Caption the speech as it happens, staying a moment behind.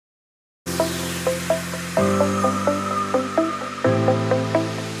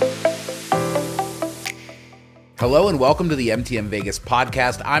Hello and welcome to the MTM Vegas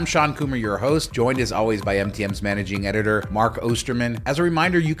podcast. I'm Sean Coomer, your host, joined as always by MTM's managing editor, Mark Osterman. As a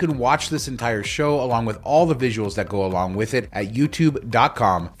reminder, you can watch this entire show along with all the visuals that go along with it at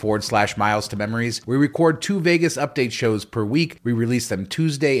youtube.com/miles to memories. We record 2 Vegas update shows per week. We release them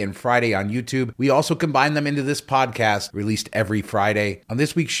Tuesday and Friday on YouTube. We also combine them into this podcast, released every Friday. On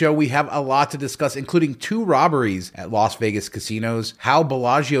this week's show, we have a lot to discuss, including 2 robberies at Las Vegas casinos, how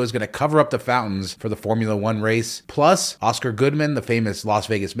Bellagio is going to cover up the fountains for the Formula One race. Plus, Oscar Goodman, the famous Las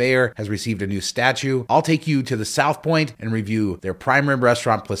Vegas mayor, has received a new statue. I'll take you to the South Point and review their prime rib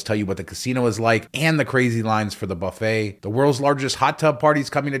restaurant, plus tell you what the casino is like and the crazy lines for the buffet. The world's largest hot tub party is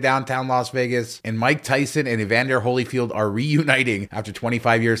coming to downtown Las Vegas, and Mike Tyson and Evander Holyfield are reuniting after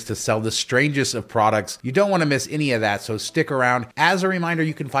 25 years to sell the strangest of products. You don't want to miss any of that, so stick around. As a reminder,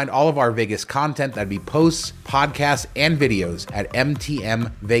 you can find all of our Vegas content, that'd be posts, podcasts, and videos at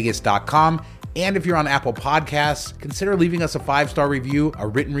mtmvegas.com. And if you're on Apple Podcasts, consider leaving us a 5-star review. A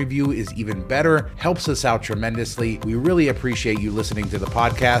written review is even better, helps us out tremendously. We really appreciate you listening to the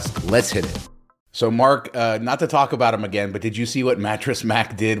podcast. Let's hit it. So Mark, not to talk about him again, but did you see what Mattress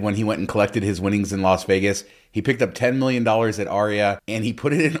Mac did when he went and collected his winnings in Las Vegas? He picked up $10 million at Aria and he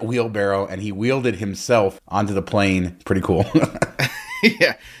put it in a wheelbarrow and he wheeled it himself onto the plane. Pretty cool.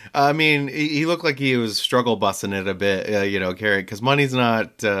 Yeah. I mean, he looked like he was struggle busting it a bit, carrying, because money's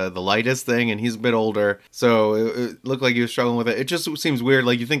not the lightest thing, and he's a bit older, so it looked like he was struggling with it. It just seems weird,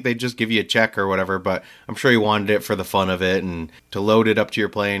 like you think they'd just give you a check or whatever, but I'm sure he wanted it for the fun of it and to load it up to your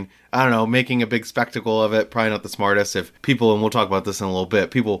plane. I don't know, making a big spectacle of it, probably not the smartest. If people, and we'll talk about this in a little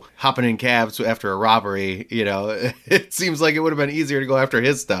bit, people hopping in cabs after a robbery, it seems like it would have been easier to go after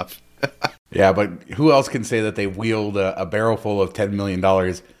his stuff. Yeah, but who else can say that they wheeled a barrel full of $10 million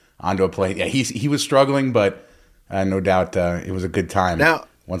onto a plane? Yeah, he was struggling, but no doubt it was a good time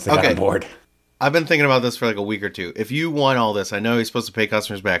once they got on board. I've been thinking about this for like a week or two. If you won all this, I know you're supposed to pay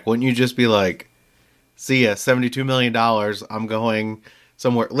customers back. Wouldn't you just be like, see ya, $72 million, I'm going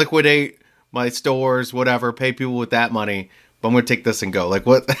somewhere, liquidate my stores, whatever, pay people with that money, but I'm going to take this and go. Like,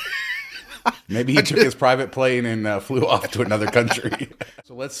 what? Maybe he took his private plane and flew off to another country.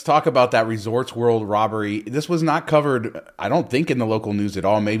 So let's talk about that Resorts World robbery. This was not covered, I don't think, in the local news at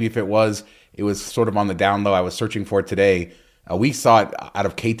all. Maybe if it was sort of on the down low. I was searching for it today. We saw it out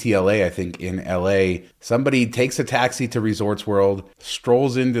of KTLA, I think, in LA. Somebody takes a taxi to Resorts World,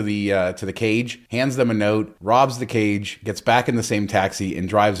 strolls into the to the cage, hands them a note, robs the cage, gets back in the same taxi, and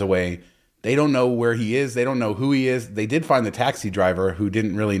drives away. They don't know where he is. They don't know who he is. They did find the taxi driver who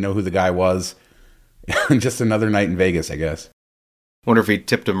didn't really know who the guy was. Just another night in Vegas, I guess. Wonder if he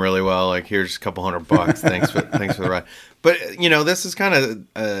tipped him really well. Like, here's a couple $100. Thanks for the ride. But, this is kind of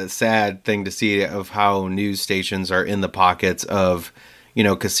a sad thing to see of how news stations are in the pockets of,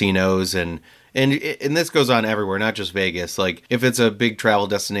 casinos and this goes on everywhere, not just Vegas. Like, if it's a big travel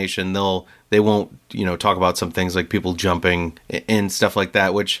destination, they won't, talk about some things like people jumping and stuff like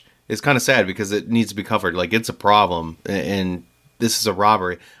that, which is kind of sad because it needs to be covered. Like, it's a problem, and this is a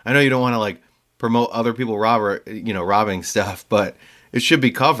robbery. I know you don't want to like promote other people robbing stuff, but it should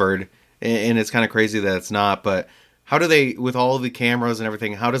be covered. And it's kind of crazy that it's not. But how do they, with all of the cameras and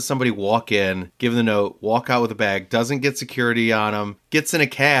everything, how does somebody walk in, give the note, walk out with a bag, doesn't get security on them, gets in a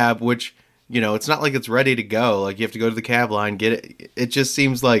cab, which, it's not like it's ready to go. Like, you have to go to the cab line, get it. It just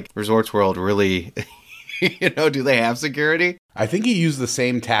seems like Resorts World really, do they have security? I think he used the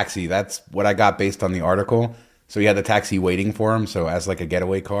same taxi. That's what I got based on the article. So he had the taxi waiting for him, so as like a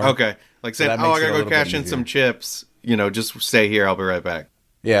getaway car. Okay. Like saying, I gotta go cash in some chips. Just stay here, I'll be right back.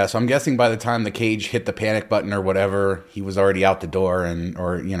 Yeah, so I'm guessing by the time the cage hit the panic button or whatever, he was already out the door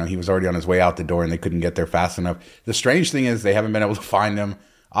he was already on his way out the door and they couldn't get there fast enough. The strange thing is they haven't been able to find him.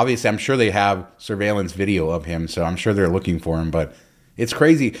 Obviously, I'm sure they have surveillance video of him, so I'm sure they're looking for him, but it's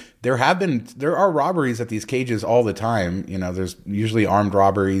crazy. There are robberies at these cages all the time. There's usually armed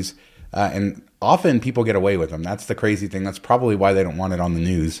robberies, and often people get away with them. That's the crazy thing. That's probably why they don't want it on the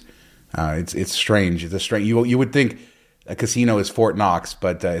news. It's strange. It's strange. You would think a casino is Fort Knox,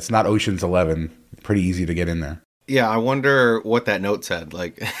 but it's not Ocean's 11. It's pretty easy to get in there. Yeah, I wonder what that note said.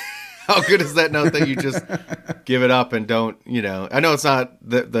 Like, how good is that note that you just give it up and don't, I know it's not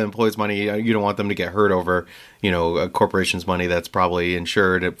the employee's money. You don't want them to get hurt over, a corporation's money that's probably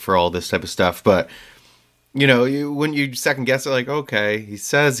insured for all this type of stuff. But, when you second guess it, like, okay, he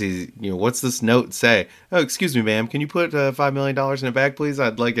says what's this note say? Oh, excuse me, ma'am. Can you put $5 million in a bag, please?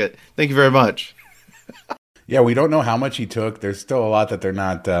 I'd like it. Thank you very much. Yeah, we don't know how much he took. There's still a lot that they're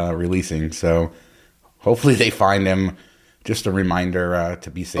not releasing. So hopefully they find him. Just a reminder to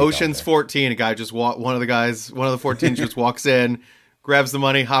be safe. Ocean's 14, a guy just one of the 14 just walks in, grabs the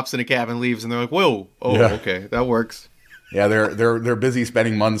money, hops in a cab, and leaves. And they're like, "Whoa, okay, that works." Yeah, they're busy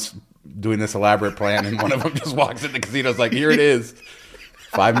spending months doing this elaborate plan, and one of them just walks in the casino's like, "Here it is,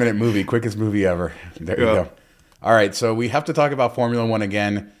 5-minute movie, quickest movie ever." There you go. All right, so we have to talk about Formula One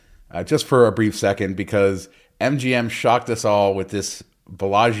again, just for a brief second, because MGM shocked us all with this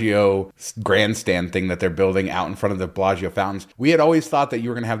Bellagio grandstand thing that they're building out in front of the Bellagio fountains. We had always thought that you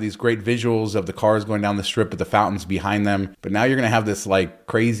were going to have these great visuals of the cars going down the strip with the fountains behind them, but now you're going to have this like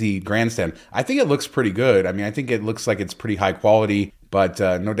crazy grandstand. I think it looks pretty good. I mean, I think it looks like it's pretty high quality, but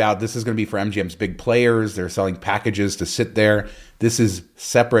no doubt this is going to be for MGM's big players. They're selling packages to sit there. This is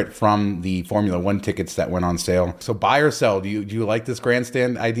separate from the Formula One tickets that went on sale. So buy or sell, do you like this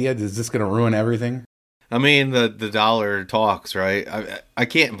grandstand idea? Is this going to ruin everything? I mean, the dollar talks, right? I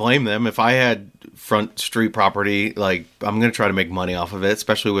can't blame them. If I had front street property, like, I'm going to try to make money off of it,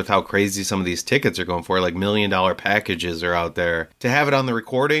 especially with how crazy some of these tickets are going for. Like, $1 million packages are out there. To have it on the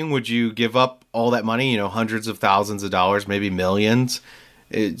recording, would you give up all that money, hundreds of thousands of dollars, maybe millions?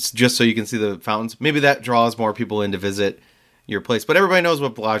 It's just so you can see the fountains. Maybe that draws more people in to visit your place. But everybody knows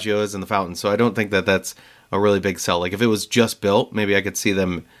what Bellagio is and the fountains, so I don't think that that's a really big sell. Like, if it was just built, maybe I could see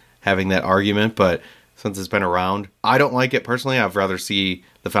them having that argument, but since it's been around, I don't like it personally. I'd rather see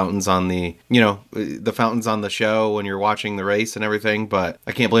the fountains on the fountains on the show when you're watching the race and everything, but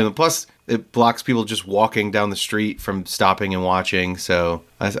I can't blame them. Plus, it blocks people just walking down the street from stopping and watching, so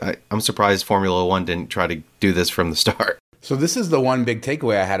I'm surprised Formula One didn't try to do this from the start. So this is the one big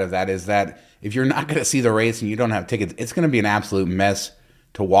takeaway I had of that, is that if you're not going to see the race and you don't have tickets, it's going to be an absolute mess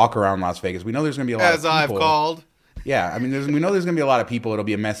to walk around Las Vegas. We know there's going to be a lot of people. As I've called. Yeah, I mean, we know there's going to be a lot of people. It'll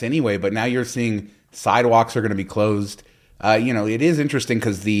be a mess anyway, but now you're seeing sidewalks are going to be closed. It is interesting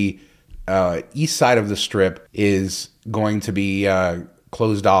because the east side of the strip is going to be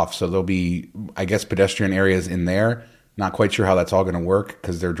closed off. So there'll be, I guess, pedestrian areas in there. Not quite sure how that's all going to work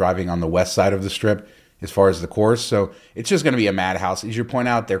because they're driving on the west side of the strip as far as the course. So it's just going to be a madhouse. As you point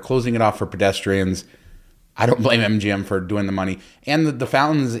out, they're closing it off for pedestrians. I don't blame MGM for doing the money. And the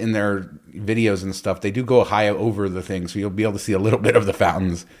fountains in their videos and stuff, they do go high over the thing. So you'll be able to see a little bit of the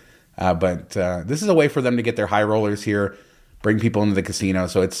fountains. But this is a way for them to get their high rollers here, bring people into the casino.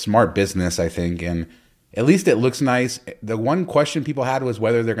 So it's smart business, I think. And at least it looks nice. The one question people had was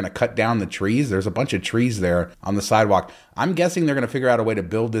whether they're going to cut down the trees. There's a bunch of trees there on the sidewalk. I'm guessing they're going to figure out a way to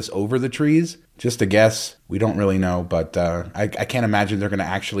build this over the trees. Just a guess. We don't really know. But I can't imagine they're going to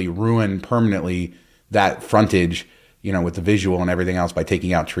actually ruin permanently that frontage, with the visual and everything else by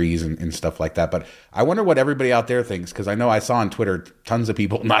taking out trees and stuff like that. But I wonder what everybody out there thinks, because I know I saw on Twitter tons of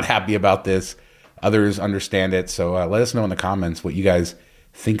people not happy about this. Others understand it. So let us know in the comments what you guys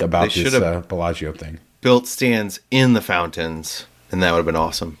think about this Bellagio thing. Built stands in the fountains, and that would have been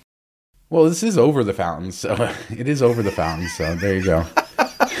awesome. Well, this is over the fountains, so it is over the fountains. So there you go.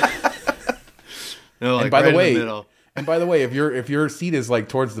 No, like, and by right the way, in the middle. And by the way, if your seat is like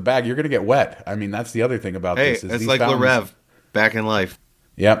towards the back, you're gonna get wet. I mean, that's the other thing about this. It's like Le Rev, back in life.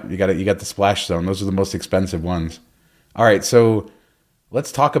 Yep, you got the splash zone. Those are the most expensive ones. All right, so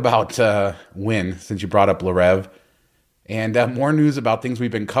let's talk about Wynn, since you brought up Le Rev, and more news about things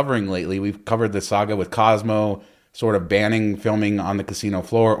we've been covering lately. We've covered the saga with Cosmo, sort of banning filming on the casino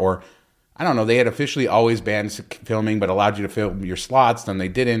floor, or I don't know, they had officially always banned filming but allowed you to film your slots. Then they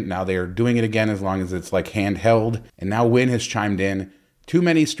didn't. Now they're doing it again as long as it's like handheld. And now Wynn has chimed in. Too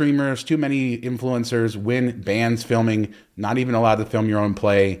many streamers, too many influencers. Wynn bans filming, not even allowed to film your own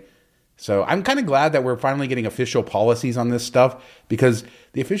play. So I'm kind of glad that we're finally getting official policies on this stuff, because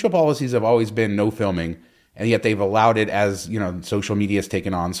the official policies have always been no filming, and yet they've allowed it as, social media has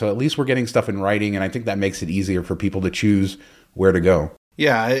taken on. So at least we're getting stuff in writing, and I think that makes it easier for people to choose where to go.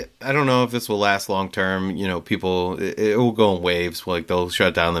 Yeah, I don't know if this will last long term. People, it will go in waves. Like, they'll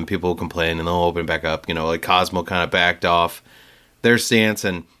shut down, then people will complain, and they'll open back up. Like Cosmo kind of backed off their stance,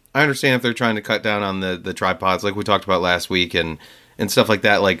 and I understand if they're trying to cut down on the tripods, like we talked about last week, and stuff like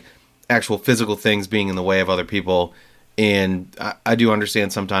that, like actual physical things being in the way of other people. And I do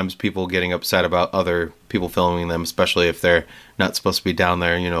understand sometimes people getting upset about other people filming them, especially if they're not supposed to be down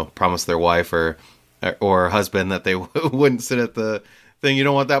there. Promise their wife or husband that they wouldn't sit at the thing. You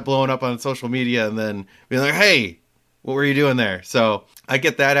don't want that blowing up on social media and then being like, hey, what were you doing there? So I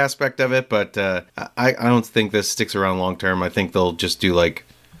get that aspect of it, but I don't think this sticks around long term. I think they'll just do like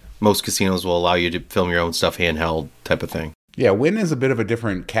most casinos will allow you to film your own stuff handheld type of thing. Yeah, Wynn is a bit of a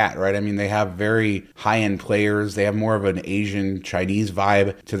different cat, right? I mean, they have very high-end players. They have more of an Asian Chinese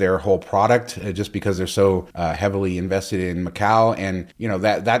vibe to their whole product, just because they're so heavily invested in Macau. And,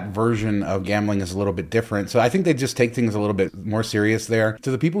 that version of gambling is a little bit different. So I think they just take things a little bit more serious there. To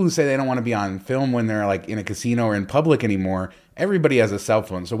the people who say they don't want to be on film when they're like in a casino or in public anymore, everybody has a cell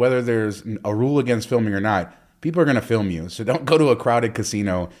phone. So whether there's a rule against filming or not, people are going to film you. So don't go to a crowded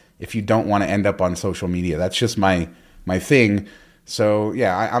casino if you don't want to end up on social media. That's just my thing. So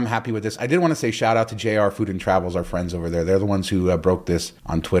yeah, I'm happy with this. I did want to say shout out to JR Food and Travels, our friends over there. They're the ones who broke this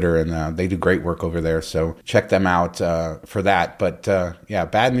on Twitter, and they do great work over there. So check them out for that. But yeah,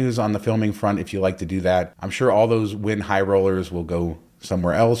 bad news on the filming front if you like to do that. I'm sure all those Wynn high rollers will go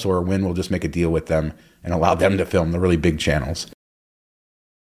somewhere else, or Wynn will just make a deal with them and allow them to film the really big channels.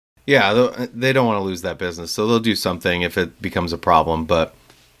 Yeah, they don't want to lose that business, so they'll do something if it becomes a problem, but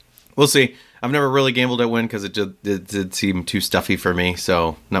we'll see. I've never really gambled at Wynn because it did seem too stuffy for me,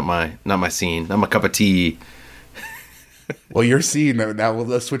 so not my scene, not my cup of tea. Well, your scene, now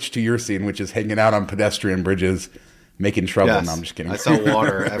let's switch to your scene, which is hanging out on pedestrian bridges, making trouble. Yes, no, I'm just kidding. I sell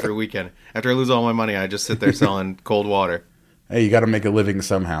water every weekend. After I lose all my money, I just sit there selling cold water. Hey, you got to make a living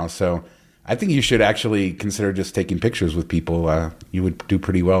somehow, so I think you should actually consider just taking pictures with people. You would do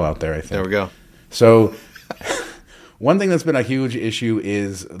pretty well out there, I think. There we go. So one thing that's been a huge issue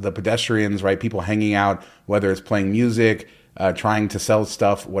is the pedestrians, right? People hanging out, whether it's playing music, trying to sell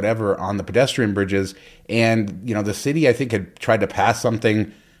stuff, whatever, on the pedestrian bridges. And, you know, the city, I think, had tried to pass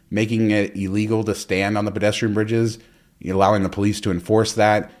something making it illegal to stand on the pedestrian bridges, allowing the police to enforce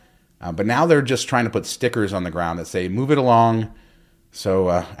that. But now they're just trying to put stickers on the ground that say, move it along. So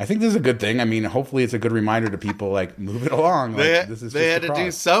I think this is a good thing. I mean, hopefully it's a good reminder to people, like, move it along. Like, they had to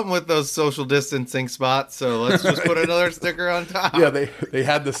do something with those social distancing spots, so let's just put another sticker on top. Yeah, they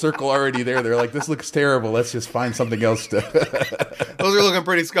had the circle already there. They're like, this looks terrible. Let's just find something else to... Those are looking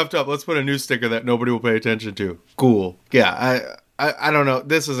pretty scuffed up. Let's put a new sticker that nobody will pay attention to. Cool. Yeah, I don't know.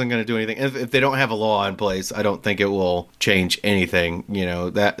 This isn't going to do anything. If they don't have a law in place, I don't think it will change anything. You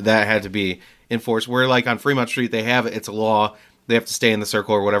know, that had to be enforced. Where, like, on Fremont Street, they have it. It's a law. They have to stay in the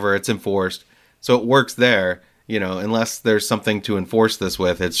circle or whatever. It's enforced. So it works there, you know, unless there's something to enforce this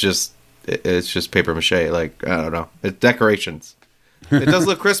with. It's just paper mache. Like, I don't know. It's decorations. It does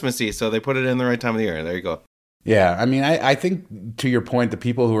look Christmassy, so they put it in the right time of the year. There you go. Yeah, I mean, I think, to your point, the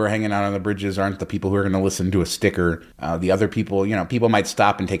people who are hanging out on the bridges aren't the people who are going to listen to a sticker. The other people, you know, people might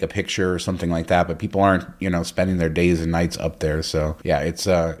stop and take a picture or something like that, but people aren't, you know, spending their days and nights up there. So, yeah, it's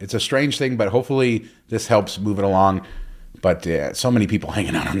a strange thing, but hopefully this helps move it along. But so many people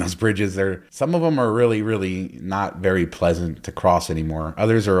hanging out on those bridges. Some of them are really, really not very pleasant to cross anymore.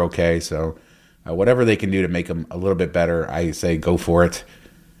 Others are okay. So whatever they can do to make them a little bit better, I say go for it.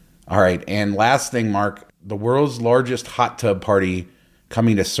 All right. And last thing, Mark, the world's largest hot tub party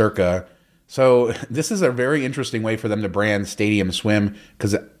coming to Circa. So this is a very interesting way for them to brand Stadium Swim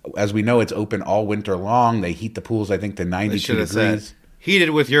because, as we know, it's open all winter long. They heat the pools, I think, to 92 degrees. Said,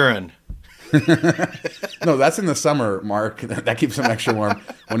 heated with urine. No, that's in the summer, Mark. That keeps them extra warm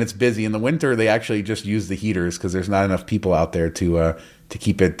when it's busy. In the winter, they actually just use the heaters because there's not enough people out there to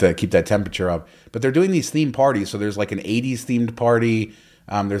keep that temperature up. But they're doing these theme parties. So there's like an 80s themed party.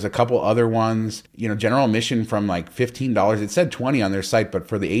 There's a couple other ones. You know, general admission from like $15. It said $20 on their site, but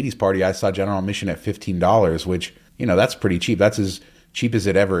for the 80s party, I saw general admission at $15, which, you know, that's pretty cheap. That's as cheap as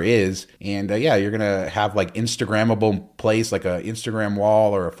it ever is. And yeah, you're going to have like Instagrammable place, like a Instagram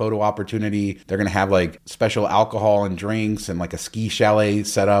wall or a photo opportunity. They're going to have like special alcohol and drinks and like a ski chalet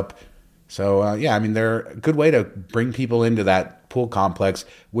set up. So yeah, I mean, they're a good way to bring people into that pool complex,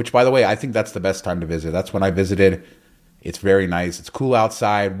 which, by the way, I think that's the best time to visit. That's when I visited. It's very nice. It's cool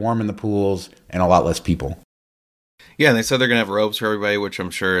outside, warm in the pools, and a lot less people. Yeah, and they said they're going to have robes for everybody, which I'm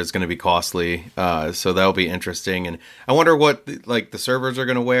sure is going to be costly. So that'll be interesting. And I wonder what like the servers are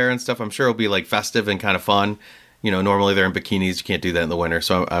going to wear and stuff. I'm sure it'll be like festive and kind of fun. You know, normally they're in bikinis. You can't do that in the winter.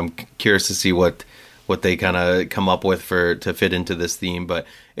 So I'm curious to see what they kind of come up with to fit into this theme. But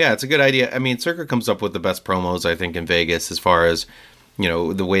yeah, it's a good idea. I mean, Circa comes up with the best promos, I think, in Vegas as far as, you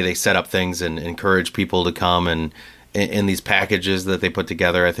know, the way they set up things and encourage people to come and in these packages that they put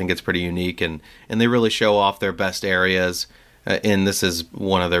together. I think it's pretty unique, and they really show off their best areas. And this is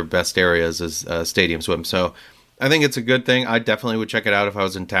one of their best areas is Stadium Swim. So I think it's a good thing. I definitely would check it out if I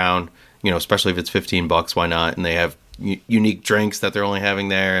was in town, you know, especially if it's $15, why not? And they have unique drinks that they're only having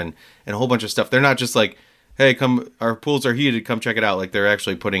there and a whole bunch of stuff. They're not just like, hey, come, our pools are heated, come check it out. Like, they're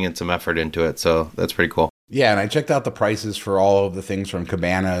actually putting in some effort into it. So that's pretty cool. Yeah, and I checked out the prices for all of the things from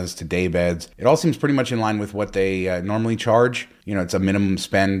cabanas to day beds. It all seems pretty much in line with what they normally charge. You know, it's a minimum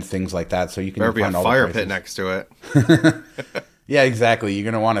spend, things like that. So you can find all the prices. There be a fire pit next to it. Yeah, exactly. You're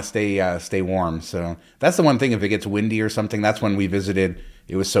going to want to stay warm. So that's the one thing. If it gets windy or something, that's when we visited.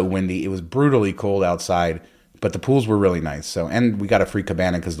 It was so windy. It was brutally cold outside, but the pools were really nice. So, and we got a free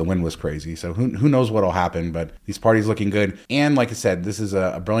cabana because the wind was crazy. So who knows what'll happen, but these parties looking good. And like I said, this is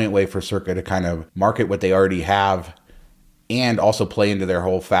a brilliant way for Circa to kind of market what they already have and also play into their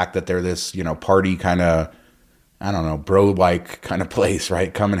whole fact that they're this, party kind of, I don't know, bro-like kind of place,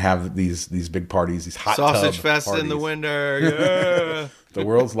 right? Come and have these big parties, these hot sausage tub fest parties. in the winter. Yeah. The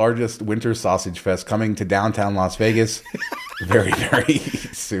world's largest winter sausage fest coming to downtown Las Vegas very, very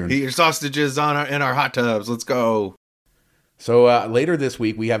soon. Eat your sausages in our hot tubs. Let's go. So later this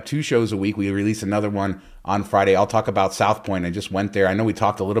week, we have 2 shows a week. We release another one on Friday. I'll talk about South Point. I just went there. I know we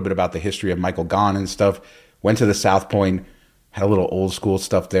talked a little bit about the history of Michael Gaughan and stuff. Went to the South Point, had a little old school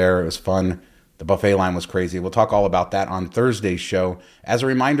stuff there. It was fun. The buffet line was crazy. We'll talk all about that on Thursday's show. As a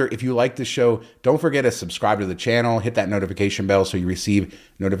reminder, if you like the show, don't forget to subscribe to the channel, hit that notification bell so you receive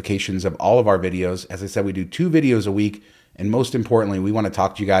notifications of all of our videos. As I said, we do 2 videos a week. And most importantly, we want to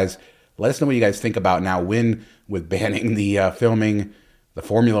talk to you guys. Let us know what you guys think about now Wynn with banning the filming, the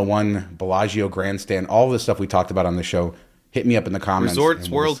Formula One, Bellagio Grandstand, all the stuff we talked about on the show. Hit me up in the comments. Resorts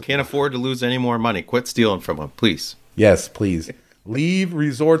World can't afford to lose any more money. Quit stealing from them, please. Yes, please. Leave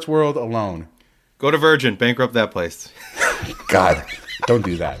Resorts World alone. Go to Virgin, bankrupt that place. God, don't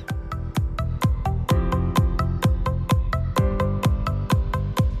do that.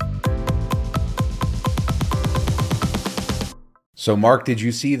 So, Mark, did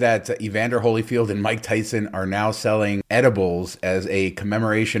you see that Evander Holyfield and Mike Tyson are now selling edibles as a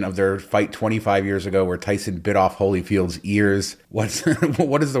commemoration of their fight 25 years ago where Tyson bit off Holyfield's ears? What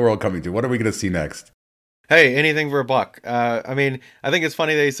is the world coming to? What are we going to see next? Hey, anything for a buck. I mean, I think it's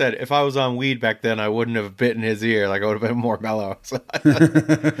funny they said if I was on weed back then, I wouldn't have bitten his ear. Like, I would have been more mellow. So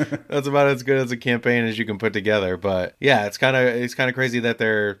that's about as good as a campaign as you can put together. But yeah, it's kind of crazy that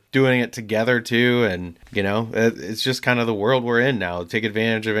they're doing it together too. And it's just kind of the world we're in now. Take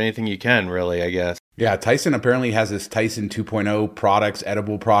advantage of anything you can, really, I guess. Yeah, Tyson apparently has this Tyson 2.0 products,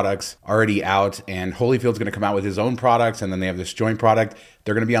 edible products already out, and Holyfield's going to come out with his own products, and then they have this joint product.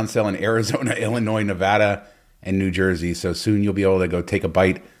 They're going to be on sale in Arizona, Illinois, Nevada, and New Jersey. So soon you'll be able to go take a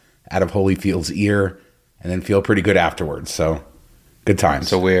bite out of Holyfield's ear and then feel pretty good afterwards. So good times.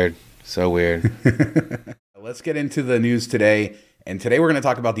 So weird. Let's get into the news today. And today we're going to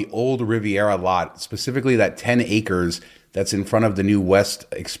talk about the old Riviera lot, specifically that 10 acres that's in front of the new west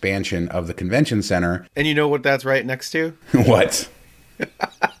expansion of the convention center. And you know what that's right next to? What?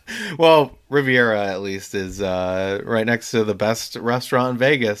 Well, Riviera, at least, is right next to the best restaurant in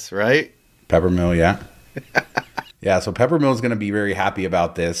Vegas, right? Peppermill, yeah. Yeah, so Peppermill is going to be very happy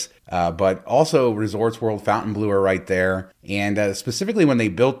about this. But also Resorts World, Fontainebleau are right there. And specifically when they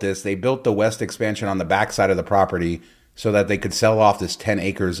built this, they built the west expansion on the backside of the property so that they could sell off this 10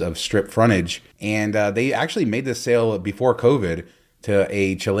 acres of strip frontage. And they actually made this sale before COVID to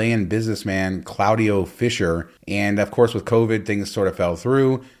a Chilean businessman, Claudio Fischer. And of course, with COVID, things sort of fell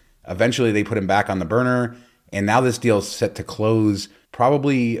through. Eventually, they put him back on the burner. And now this deal is set to close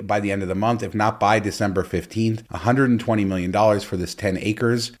probably by the end of the month, if not by December 15th, $120 million for this 10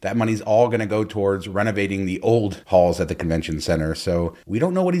 acres. That money's all going to go towards renovating the old halls at the convention center. So we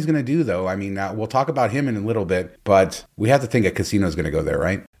don't know what he's going to do, though. I mean, we'll talk about him in a little bit, but we have to think a casino is going to go there,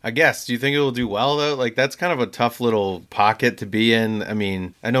 right? I guess. Do you think it will do well, though? Like, that's kind of a tough little pocket to be in. I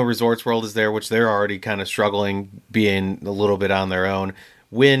mean, I know Resorts World is there, which they're already kind of struggling being a little bit on their own.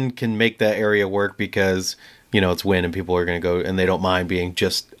 Wynn can make that area work because it's Wynn and people are going to go and they don't mind being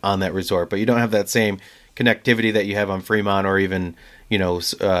just on that resort. But you don't have that same connectivity that you have on Fremont or even,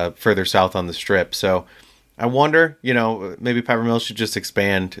 further south on the Strip. So I wonder, maybe Peppermill should just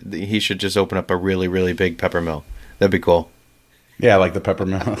expand. He should just open up a really, really big Peppermill. That'd be cool. Yeah, like the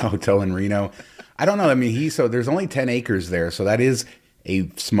Peppermill Hotel in Reno. I don't know. I mean, there's only 10 acres there. So that is a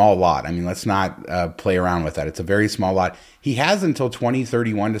small lot. I mean, let's not play around with that. It's a very small lot. He has until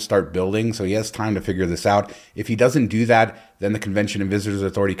 2031 to start building, so he has time to figure this out. If he doesn't do that, then the Convention and Visitors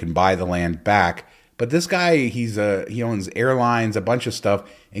Authority can buy the land back. But this guy, he owns airlines, a bunch of stuff,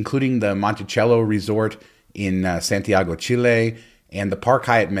 including the Monticello Resort in Santiago, Chile, and the Park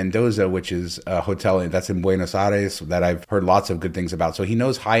Hyatt Mendoza, which is a hotel that's in Buenos Aires that I've heard lots of good things about. So he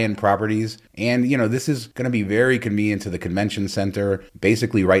knows high-end properties. And, this is going to be very convenient to the convention center,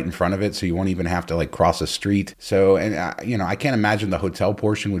 basically right in front of it. So you won't even have to cross a street. So, and I can't imagine the hotel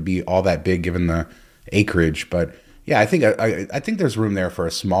portion would be all that big given the acreage. But yeah, I think there's room there for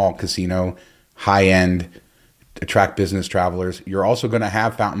a small casino, high-end, attract business travelers. You're also going to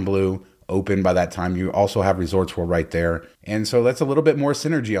have Fontainebleau open by that time. You also have Resorts World right there. And so that's a little bit more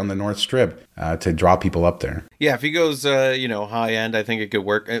synergy on the North Strip to draw people up there. Yeah, if he goes, high end, I think it could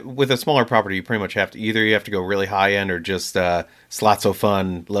work. With a smaller property, you pretty much have to, either you have to go really high end or just slots of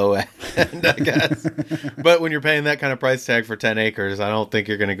fun, low end, I guess. But when you're paying that kind of price tag for 10 acres, I don't think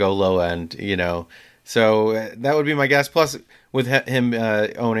you're going to go low end, So that would be my guess. Plus, with him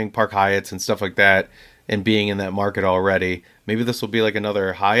owning Park Hyatts and stuff like that, and being in that market already. Maybe this will be like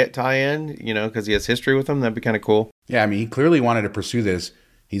another Hyatt tie-in, because he has history with them. That'd be kind of cool. Yeah, I mean, he clearly wanted to pursue this.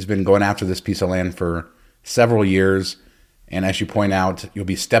 He's been going after this piece of land for several years. And as you point out, you'll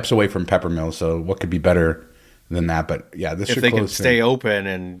be steps away from Peppermill. So what could be better than that? But yeah, this should close. If they can stay open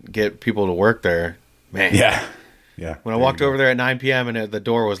and get people to work there, man. Yeah. Yeah. When I walked over there at 9 p.m. and the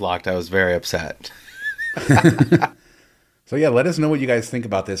door was locked, I was very upset. So yeah, let us know what you guys think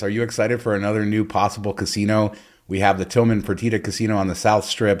about this. Are you excited for another new possible casino? We have the Tillman Fertitta Casino on the South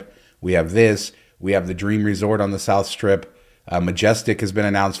Strip. We have this. We have the Dream Resort on the South Strip. Majestic has been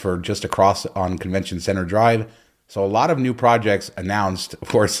announced for just across on Convention Center Drive. So a lot of new projects announced. Of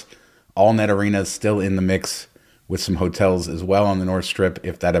course, AllNet Arena is still in the mix with some hotels as well on the North Strip,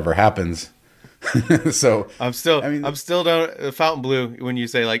 if that ever happens. So I'm still down Fontainebleau when you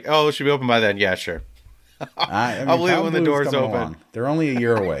say like, oh, it should be open by then. Yeah, sure. I'll believe it when the doors open. Along. They're only a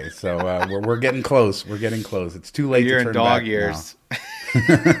year away, so we're getting close. We're getting close. It's too late to turn back. You're in dog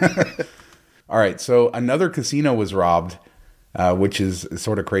years. All right, so another casino was robbed, which is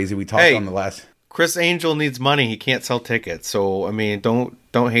sort of crazy. We talked on the last. Chris Angel needs money. He can't sell tickets, so I mean, don't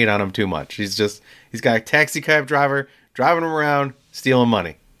hate on him too much. He's got a taxi cab driver driving him around, stealing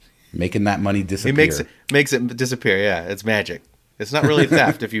money, making that money disappear. He makes it disappear. Yeah, it's magic. It's not really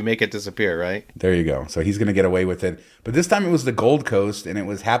theft if you make it disappear, right? There you go. So he's going to get away with it. But this time it was the Gold Coast, and it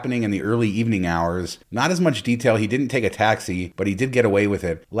was happening in the early evening hours. Not as much detail. He didn't take a taxi, but he did get away with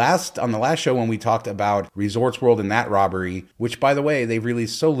it. On the last show when we talked about Resorts World and that robbery, which, by the way, they've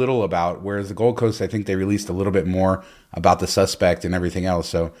released so little about, whereas the Gold Coast, I think they released a little bit more about the suspect and everything else.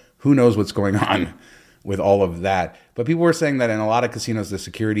 So who knows what's going on with all of that. But people were saying that in a lot of casinos, the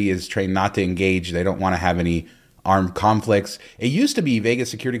security is trained not to engage. They don't want to have any armed conflicts. It used to be Vegas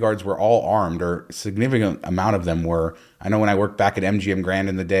security guards were all armed, or a significant amount of them were. I know when I worked back at MGM Grand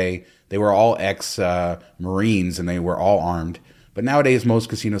in the day, they were all ex-Marines and they were all armed. But nowadays, most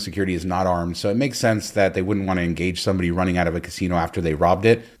casino security is not armed. So it makes sense that they wouldn't want to engage somebody running out of a casino after they robbed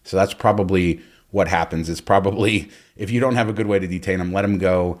it. So that's probably what happens. It's probably, if you don't have a good way to detain them, let them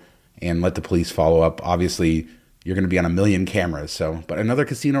go and let the police follow up. Obviously, you're going to be on 1 million cameras. But another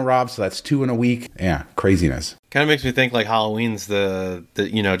casino rob, so that's 2 in a week. Yeah, craziness. Kind of makes me think like Halloween's the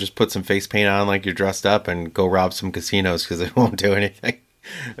just put some face paint on like you're dressed up and go rob some casinos because they won't do anything.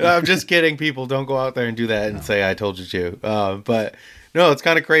 I'm just kidding, people. Don't go out there and do that and say I told you to. But no, it's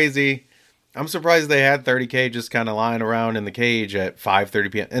kind of crazy. I'm surprised they had $30K just kind of lying around in the cage at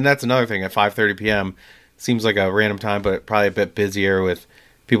 5:30 p.m. And that's another thing, at 5:30 p.m. seems like a random time, but probably a bit busier with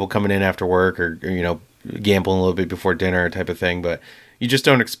people coming in after work or gambling a little bit before dinner type of thing. But you just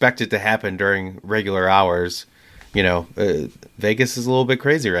don't expect it to happen during regular hours. Vegas is a little bit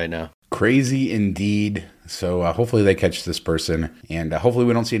crazy right now. Crazy indeed. So hopefully they catch this person, and hopefully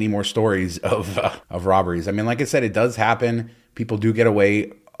we don't see any more stories of robberies. I mean, like I said, it does happen. People do get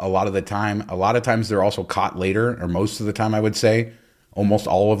away a lot of the time. A lot of times they're also caught later, or most of the time, I would say, almost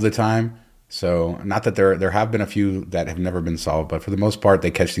all of the time. So not that there have been a few that have never been solved, but for the most part,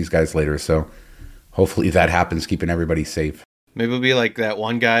 they catch these guys later. So hopefully that happens, keeping everybody safe. Maybe it'll be like that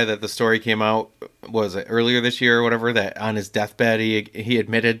one guy that the story came out, was it earlier this year or whatever, that on his deathbed he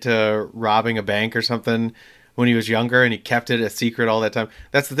admitted to robbing a bank or something when he was younger, and he kept it a secret all that time.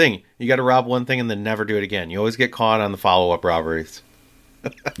 That's the thing. You got to rob one thing and then never do it again. You always get caught on the follow-up robberies.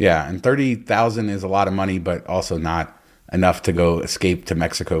 Yeah, and $30,000 is a lot of money, but also not enough to go escape to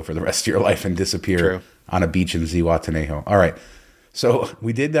Mexico for the rest of your life and disappear on a beach in Zihuatanejo. All right. So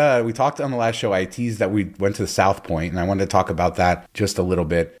we talked on the last show, I teased that we went to South Point, and I wanted to talk about that just a little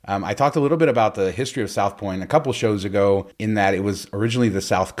bit. I talked a little bit about the history of South Point a couple shows ago, in that it was originally the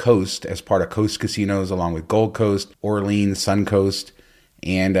South Coast as part of Coast Casinos, along with Gold Coast, Orleans, Suncoast,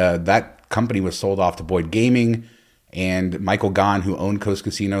 and that company was sold off to Boyd Gaming, and Michael Gahn, who owned Coast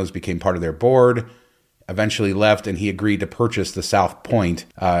Casinos, became part of their board, eventually left, and he agreed to purchase the South Point.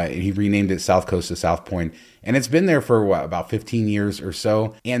 He renamed it South Coast to South Point. And it's been there for about 15 years or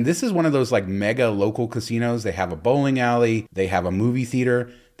so. And this is one of those like mega local casinos. They have a bowling alley. They have a movie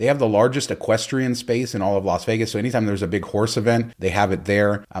theater. They have the largest equestrian space in all of Las Vegas. So anytime there's a big horse event, they have it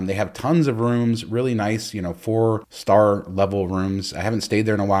there. They have tons of rooms, really nice, 4-star level rooms. I haven't stayed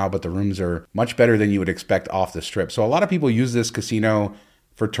there in a while, but the rooms are much better than you would expect off the strip. So a lot of people use this casino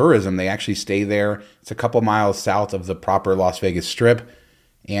for tourism. They actually stay there. It's a couple miles south of the proper Las Vegas Strip.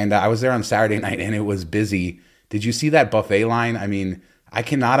 And I was there on Saturday night, and it was busy. Did you see that buffet line? I mean, I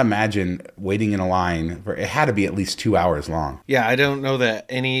cannot imagine waiting in a line. It had to be at least 2 hours long. Yeah, I don't know that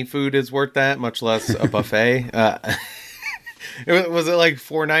any food is worth that, much less a buffet. Was it like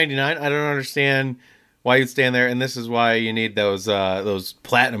 $4.99? I don't understand why you'd stand there. And this is why you need those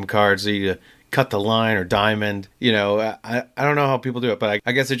platinum cards so you cut the line or diamond. I don't know how people do it, but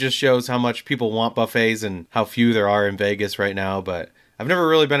I guess it just shows how much people want buffets and how few there are in Vegas right now. But I've never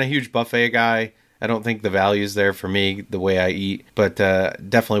really been a huge buffet guy. I don't think the value's there for me, the way I eat, but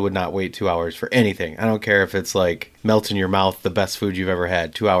definitely would not wait 2 hours for anything. I don't care if it's like melt in your mouth, the best food you've ever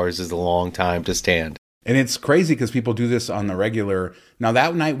had. 2 hours is a long time to stand. And it's crazy because people do this on the regular. Now,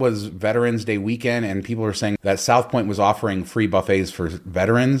 that night was Veterans Day weekend, and people are saying that South Point was offering free buffets for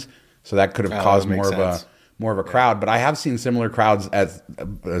veterans, so that could have caused more of a crowd. But I have seen similar crowds at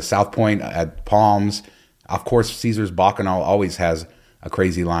South Point, at Palms. Of course, Caesar's Bacchanal always has a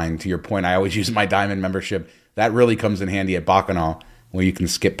crazy line. To your point, I always use my Diamond membership. That really comes in handy at Bacchanal, where you can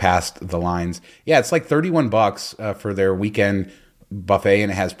skip past the lines. Yeah, it's like $31 for their weekend buffet,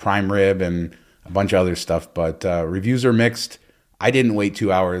 and it has prime rib and a bunch of other stuff. But reviews are mixed. I didn't wait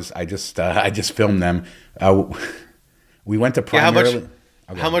 2 hours. I just filmed them. We went to prime early.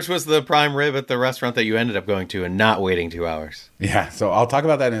 How much was the prime rib at the restaurant that you ended up going to and not waiting 2 hours? Yeah, so I'll talk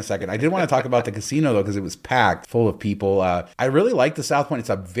about that in a second. I did want to talk about the casino, though, because it was packed, full of people. I really like the South Point. It's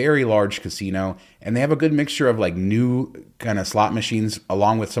a very large casino, and they have a good mixture of like new kind of slot machines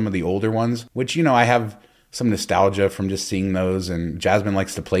along with some of the older ones, which, I have some nostalgia from just seeing those, and Jasmine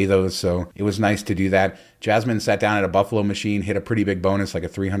likes to play those, so it was nice to do that. Jasmine sat down at a Buffalo machine, hit a pretty big bonus, like a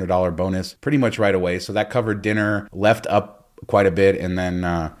 $300 bonus, pretty much right away. So that covered dinner, left up quite a bit, and then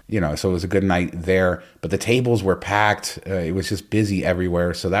so it was a good night there. But the tables were packed. It was just busy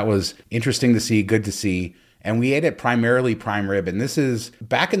everywhere, so that was interesting to see, good to see. And we ate at primarily prime rib, and this is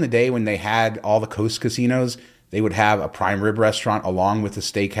back in the day when they had all the coast casinos. They would have a prime rib restaurant along with the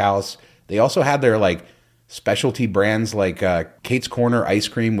steakhouse. They also had their like specialty brands like Kate's Corner ice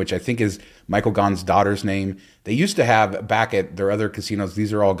cream, which I think is Michael Gaughan's daughter's name. They used to have back at their other casinos,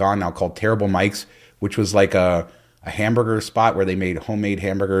 these are all gone now, called Terrible Mike's, which was like a hamburger spot where they made homemade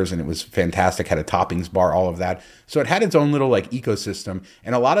hamburgers, and it was fantastic, had a toppings bar, all of that. So it had its own little like ecosystem,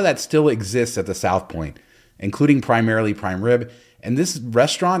 and a lot of that still exists at the South Point, including primarily prime rib. And this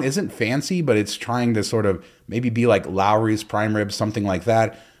restaurant isn't fancy, but it's trying to sort of maybe be like Lowry's prime rib, something like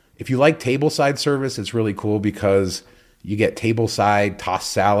that. If you like tableside service, it's really cool because you get tableside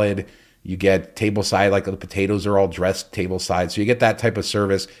tossed salad, you get tableside, like the potatoes are all dressed tableside. So you get that type of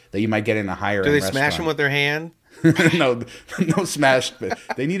service that you might get in a higher end restaurant. Do they smash them with their hand? No smash.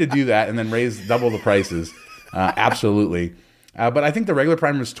 They need to do that and then double the prices. Absolutely. But I think the regular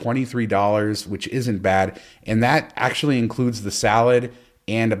prime was $23, which isn't bad. And that actually includes the salad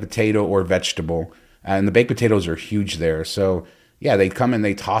and a potato or vegetable. And the baked potatoes are huge there. So yeah, they come and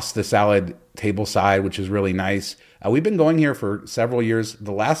they toss the salad tableside, which is really nice. We've been going here for several years.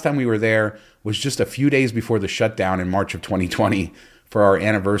 The last time we were there was just a few days before the shutdown in March of 2020 for our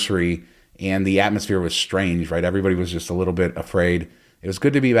anniversary. And the atmosphere was strange, right? Everybody was just a little bit afraid. It was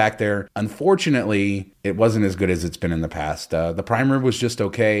good to be back there. Unfortunately, it wasn't as good as it's been in the past. The prime rib was just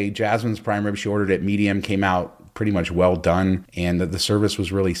okay. Jasmine's prime rib, she ordered it medium, came out pretty much well done. And the service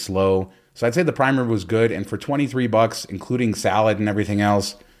was really slow. So I'd say the prime rib was good. And for $23, including salad and everything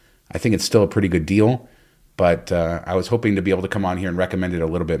else, I think it's still a pretty good deal. But I was hoping to be able to come on here and recommend it a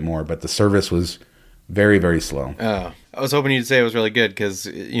little bit more. But the service was very, very slow. Oh, I was hoping you'd say it was really good because,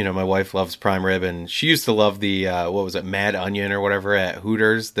 my wife loves prime rib, and she used to love the, Mad Onion or whatever at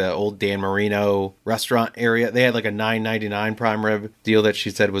Hooters, the old Dan Marino restaurant area. They had like a $9.99 prime rib deal that she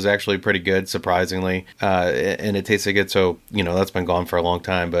said was actually pretty good, surprisingly, and it tasted good. So, that's been gone for a long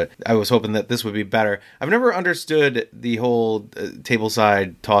time, but I was hoping that this would be better. I've never understood the whole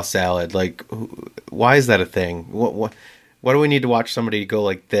tableside toss salad. Like, why is that a thing? Why do we need to watch somebody go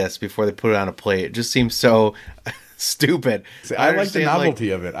like this before they put it on a plate? It just seems so stupid. See, I like the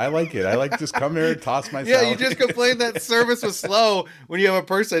novelty of it. I like it. I like just come here and toss my salad. Yeah, you just complain that service was slow when you have a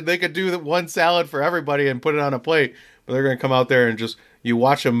person. They could do the one salad for everybody and put it on a plate, but they're going to come out there and just, you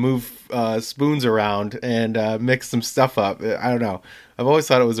watch them move spoons around and mix some stuff up. I don't know. I've always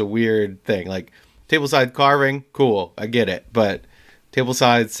thought it was a weird thing. Like, tableside carving, cool, I get it. But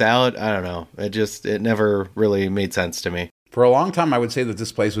tableside salad, I don't know. It never really made sense to me. For a long time, I would say that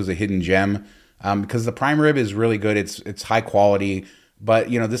this place was a hidden gem because the prime rib is really good. It's high quality, but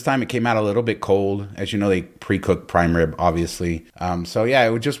this time it came out a little bit cold. As you know, they pre-cook prime rib, obviously. So yeah,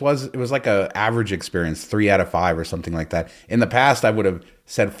 it was like a average experience, 3 out of 5 or something like that. In the past, I would have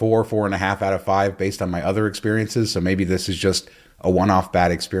said 4.5 out of 5 based on my other experiences. So maybe this is just a one-off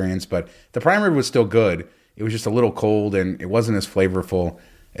bad experience, but the prime rib was still good. It was just a little cold and it wasn't as flavorful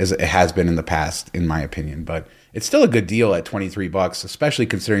as it has been in the past, in my opinion. But it's still a good deal at $23, especially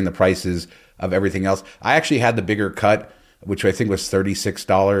considering the prices of everything else. I actually had the bigger cut, which I think was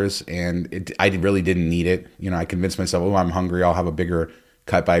 $36, and I really didn't need it. I convinced myself, I'm hungry, I'll have a bigger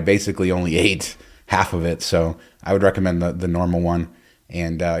cut by basically only ate half of it. So I would recommend the normal one.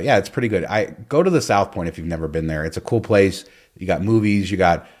 And yeah, it's pretty good. I go to the South Point if you've never been there. It's a cool place. You got movies, you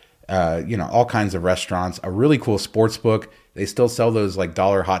got all kinds of restaurants, a really cool sports book. They still sell those like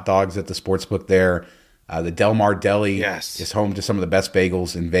 $1 hot dogs at the sports book there. The Del Mar Deli is home to some of the best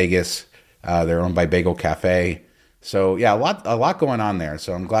bagels in Vegas. They're owned by Bagel Cafe. So yeah, a lot going on there.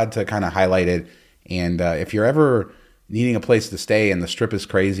 So I'm glad to kind of highlight it. And if you're ever needing a place to stay and the Strip is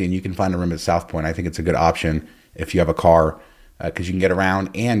crazy and you can find a room at South Point, I think it's a good option if you have a car, because you can get around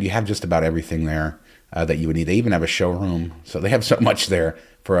and you have just about everything there that you would need. They even have a showroom. So they have so much there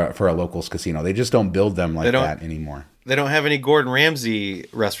for a locals casino. They just don't build them like that anymore. They don't have any Gordon Ramsay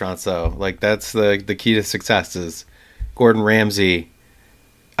restaurants though. Like that's the key to success is Gordon Ramsay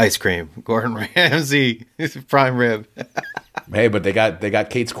ice cream. Gordon Ramsay prime rib. Hey, but they got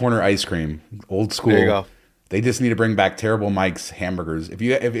Kate's Corner ice cream, old school. There you go. They just need to bring back Terrible Mike's hamburgers. If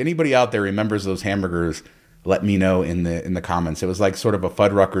anybody out there remembers those hamburgers, let me know in the comments. It was like sort of a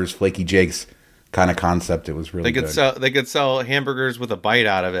Fuddruckers, Flaky Jake's kind of concept. It was really good. They could sell hamburgers with a bite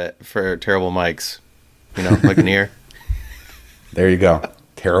out of it for Terrible Mike's. Like an ear. There you go.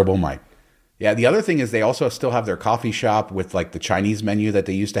 Terrible Mike. Yeah, the other thing is they also still have their coffee shop with like the Chinese menu that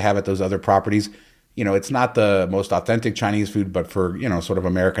they used to have at those other properties. It's not the most authentic Chinese food, but for, sort of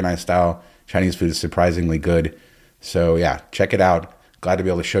Americanized style Chinese food is surprisingly good. So yeah, check it out. Glad to be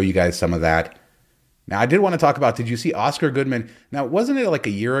able to show you guys some of that. Now, I did want to talk about, did you see Oscar Goodman? Now, wasn't it like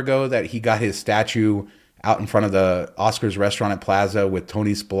a year ago that he got his statue out in front of the Oscar's restaurant at Plaza with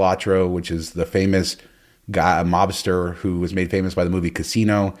Tony Spilotro, which is the famous guy, a mobster who was made famous by the movie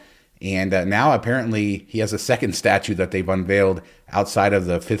Casino. And now apparently he has a second statue that they've unveiled outside of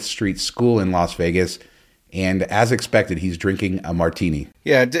the 5th Street School in Las Vegas. And as expected, he's drinking a martini.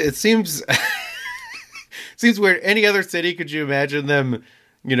 Yeah, it seems seems weird. Any other city, could you imagine them,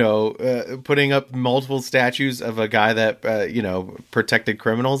 putting up multiple statues of a guy that, protected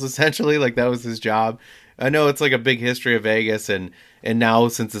criminals, essentially? Like that was his job. I know it's like a big history of Vegas, and now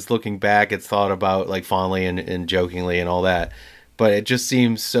since it's looking back, it's thought about like fondly and jokingly and all that. But it just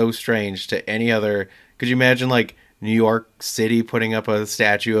seems so strange to any other. Could you imagine like New York City putting up a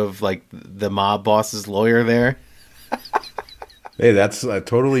statue of like the mob boss's lawyer there? Hey, that's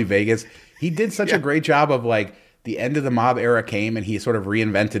totally Vegas. He did such a great job of like the end of the mob era came and he sort of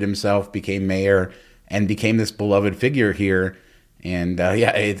reinvented himself, became mayor, and became this beloved figure here. And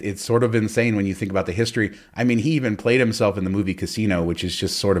it's sort of insane when you think about the history. I mean, he even played himself in the movie Casino, which is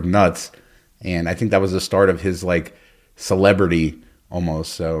just sort of nuts. And I think that was the start of his like celebrity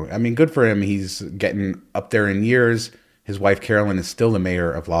almost. So, I mean, good for him. He's getting up there in years. His wife, Carolyn, is still the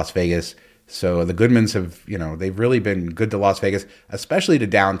mayor of Las Vegas. So the Goodmans have, they've really been good to Las Vegas, especially to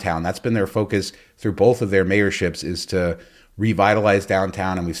downtown. That's been their focus through both of their mayorships, is to revitalize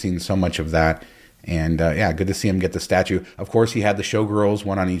downtown. And we've seen so much of that. And good to see him get the statue. Of course, he had the showgirls,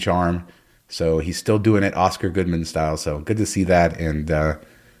 one on each arm. So he's still doing it Oscar Goodman style. So good to see that. And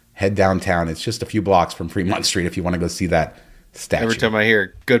head downtown. It's just a few blocks from Fremont Street if you want to go see that statue. Every time I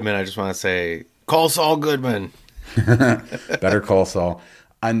hear Goodman, I just want to say, call Saul Goodman. Better call Saul.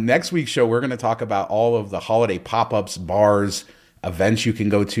 On next week's show, we're going to talk about all of the holiday pop-ups, bars, events you can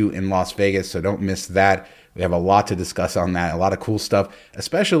go to in Las Vegas. So don't miss that. We have a lot to discuss on that, a lot of cool stuff,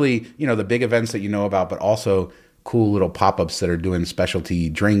 especially, the big events that you know about, but also cool little pop-ups that are doing specialty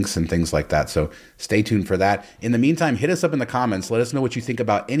drinks and things like that. So stay tuned for that. In the meantime, hit us up in the comments. Let us know what you think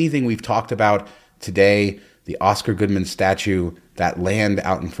about anything we've talked about today, the Oscar Goodman statue, that land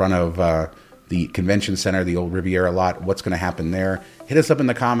out in front of the convention center, the old Riviera lot, what's going to happen there. Hit us up in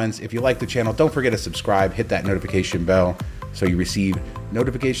the comments. If you like the channel, don't forget to subscribe, hit that notification bell so you receive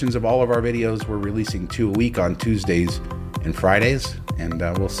notifications of all of our videos. We're releasing 2 a week on Tuesdays and Fridays, and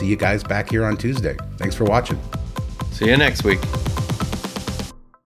we'll see you guys back here on Tuesday. Thanks for watching. See you next week.